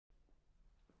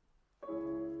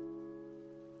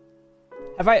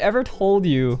Have I ever told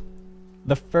you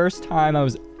the first time I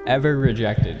was ever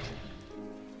rejected?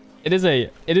 It is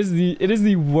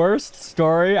the worst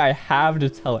story I have to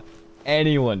tell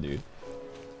anyone, dude.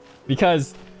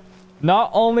 Because not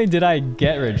only did I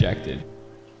get rejected,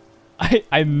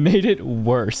 I made it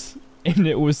worse, and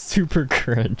it was super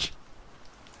cringe.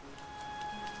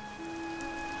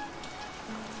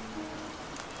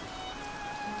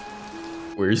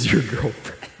 Where's your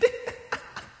girlfriend?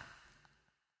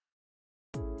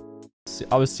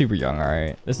 I was super young,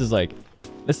 alright? There's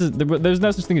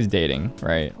no such thing as dating,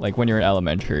 right? Like when you're in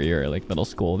elementary or like middle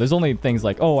school, there's only things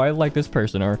like, oh, I like this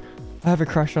person, or I have a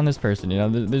crush on this person, you know?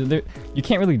 You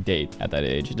can't really date at that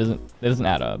age. It doesn't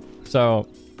add up. So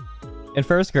in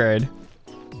first grade,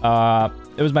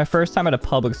 it was my first time at a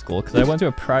public school because I went to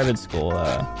a private school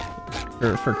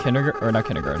for kindergarten, or not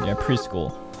kindergarten, yeah,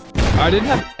 preschool. I didn't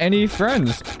have any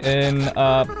friends in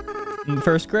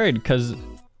first grade because,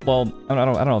 well, I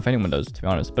don't know if anyone does, to be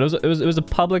honest, but it was a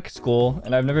public school,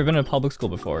 and I've never been in a public school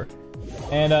before.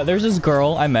 And there's this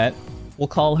girl I met. We'll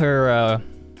call her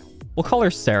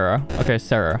Sarah. Okay,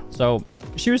 Sarah. So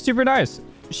she was super nice.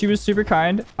 She was super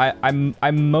kind.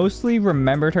 I mostly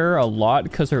remembered her a lot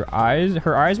because her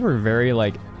eyes were very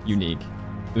like unique.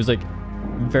 It was like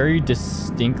very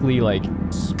distinctly like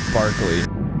sparkly.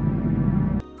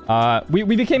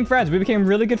 We became friends. We became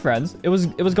really good friends. It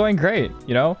was going great,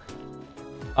 you know?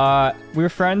 We were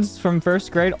friends from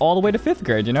first grade all the way to 5th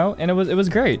grade, you know? And it was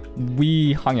great.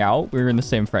 We hung out. We were in the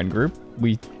same friend group.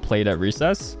 We played at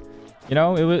recess. You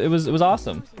know, it was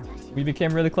awesome. We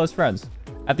became really close friends.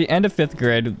 At the end of 5th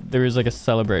grade, there was like a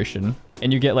celebration,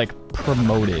 and you get like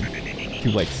promoted to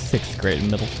like 6th grade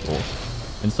in middle school.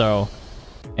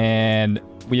 And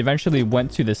we eventually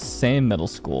went to the same middle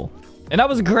school. And that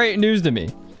was great news to me.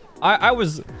 I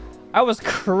was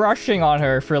crushing on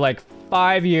her for like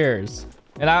 5 years.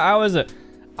 And I was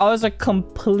a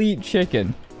complete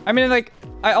chicken. I mean, like,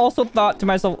 I also thought to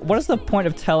myself, what is the point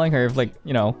of telling her if, like,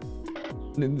 you know,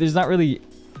 there's not really...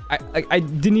 I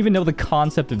didn't even know the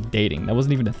concept of dating. That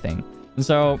wasn't even a thing. And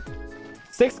so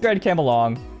 6th grade came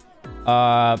along.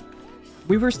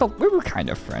 We were kind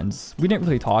of friends. We didn't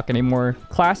really talk anymore.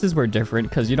 Classes were different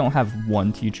because you don't have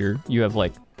one teacher. You have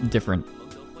like different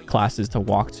classes to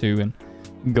walk to and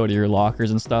go to your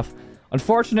lockers and stuff.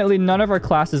 Unfortunately, none of our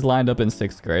classes lined up in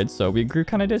 6th grade, so we grew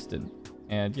kind of distant.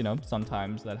 And, you know,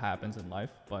 sometimes that happens in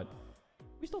life, but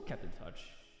we still kept in touch.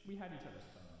 We had each other's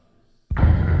phone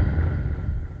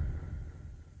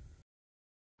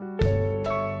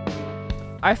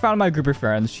numbers. I found my group of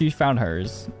friends. She found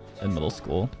hers in middle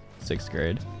school, 6th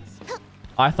grade.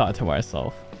 I thought to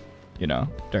myself, you know,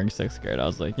 during 6th grade, I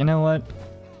was like, you know what?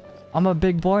 I'm a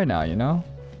big boy now, you know?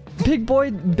 Big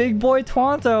boy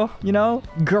Tuonto, you know?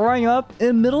 Growing up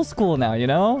in middle school now, you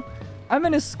know? I'm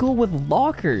in a school with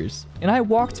lockers, and I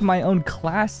walk to my own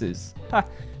classes.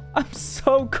 I'm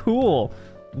so cool.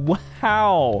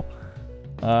 Wow.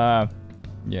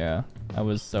 Yeah, that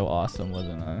was so awesome,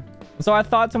 wasn't I? So I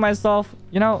thought to myself,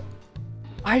 you know,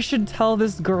 I should tell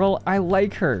this girl I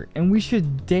like her, and we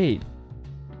should date.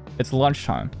 It's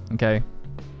lunchtime, okay?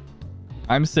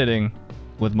 I'm sitting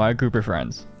with my group of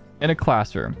friends in a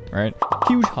classroom, right?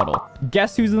 Huge huddle.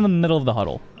 Guess who's in the middle of the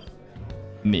huddle?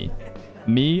 Me.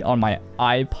 Me on my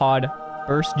iPod,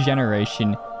 first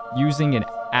generation, using an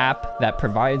app that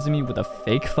provides me with a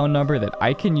fake phone number that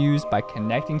I can use by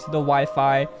connecting to the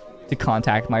Wi-Fi to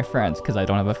contact my friends, because I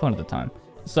don't have a phone at the time.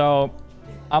 So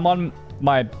I'm on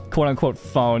my quote-unquote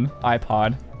phone,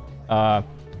 iPod,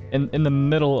 in the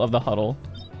middle of the huddle,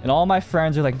 and all my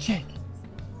friends are like, Jake,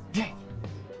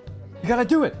 you gotta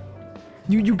do it.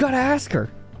 You gotta ask her.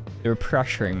 They were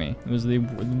pressuring me. It was the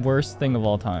worst thing of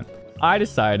all time. I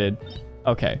decided,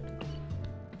 okay,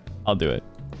 I'll do it.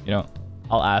 You know,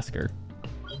 I'll ask her.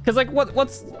 Cause like,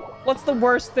 what's the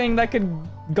worst thing that could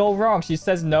go wrong? She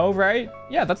says no, right?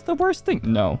 Yeah, that's the worst thing.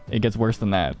 No, it gets worse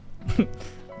than that.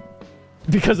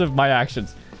 Because of my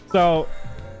actions. So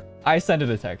I send it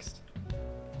a text.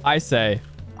 I say,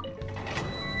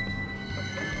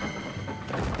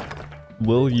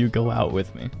 will you go out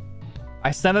with me? I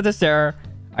send it to Sarah.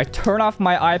 I turn off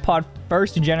my iPod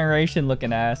first generation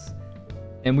looking ass,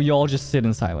 and we all just sit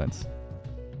in silence.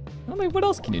 I'm like, what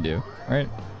else can you do, right?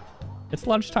 It's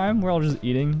lunchtime. We're all just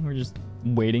eating. We're just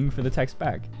waiting for the text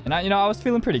back. And I was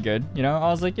feeling pretty good. You know,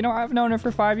 I was like, I've known her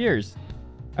for 5 years.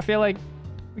 I feel like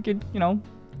we could,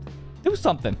 do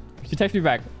something. She texted me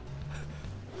back.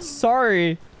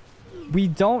 Sorry, we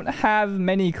don't have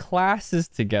many classes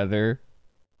together.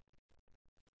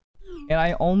 And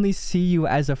I only see you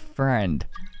as a friend.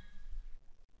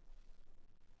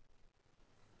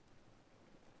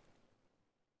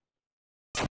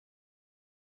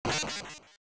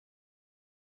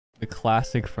 The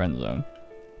classic friend zone.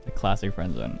 The classic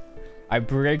friend zone. I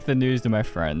break the news to my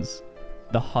friends.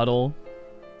 The huddle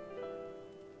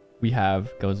we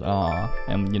have goes, "Aw,"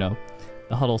 and you know,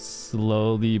 the huddle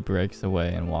slowly breaks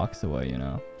away and walks away, you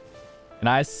know. And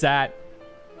I sat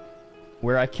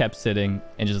where I kept sitting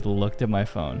and just looked at my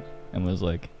phone and was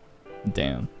like,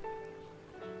 damn.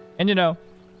 And you know,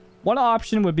 one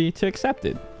option would be to accept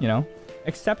it, you know,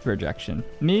 accept rejection.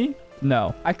 Me?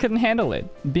 No, I couldn't handle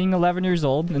it. Being 11 years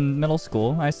old in middle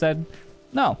school, I said,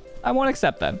 no, I won't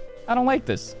accept that. I don't like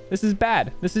this. This is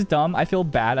bad. This is dumb. I feel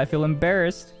bad. I feel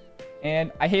embarrassed.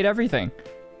 And I hate everything.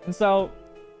 And so,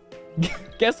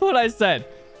 guess what I said?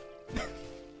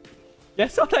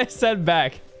 Guess what I said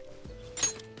back?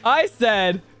 I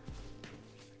said,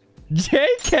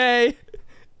 JK,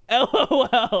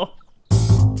 LOL.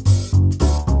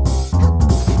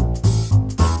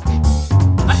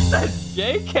 I said,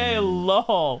 JK,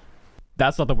 lol.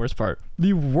 That's not the worst part.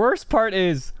 The worst part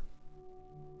is,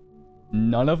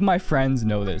 none of my friends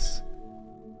know this.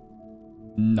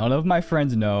 None of my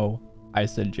friends know I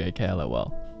said JK,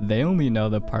 LOL. They only know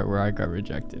the part where I got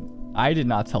rejected. I did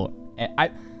not tell.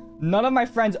 None of my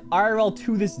friends IRL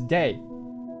to this day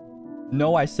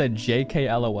know I said JK,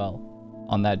 LOL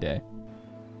on that day.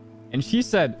 And she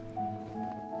said,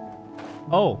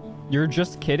 oh, you're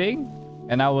just kidding?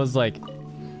 And I was like,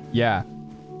 yeah,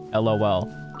 LOL.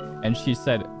 And she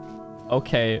said,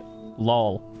 okay,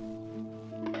 lol.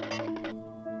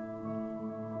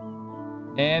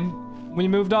 And we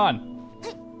moved on.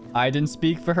 I didn't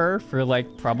speak for her for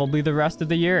like probably the rest of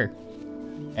the year.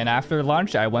 And after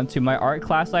lunch, I went to my art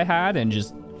class I had and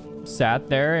just sat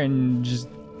there and just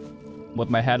with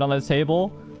my head on the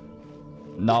table,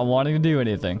 not wanting to do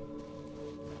anything.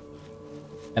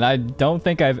 And I don't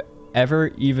think I've ever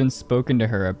even spoken to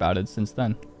her about it since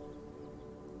then.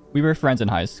 We were friends in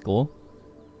high school.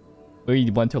 We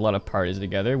went to a lot of parties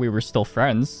together. We were still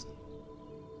friends.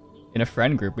 In a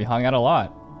friend group, we hung out a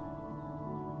lot.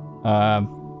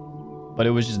 But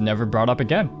it was just never brought up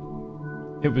again.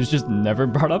 It was just never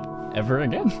brought up ever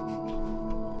again.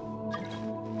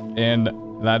 And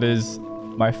that is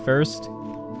my first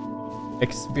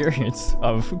experience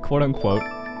of quote-unquote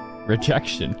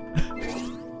rejection.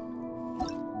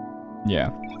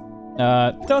 Yeah.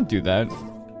 Don't do that.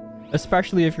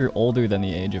 Especially if you're older than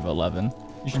the age of 11.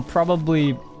 You should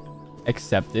probably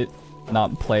accept it,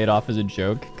 not play it off as a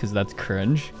joke, because that's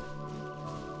cringe.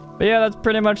 But yeah, that's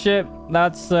pretty much it.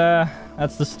 That's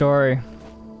the story.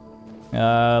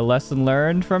 Lesson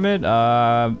learned from it?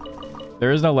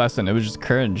 There is no lesson. It was just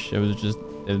cringe. It was just...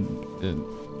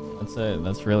 that's it.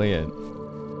 That's really it.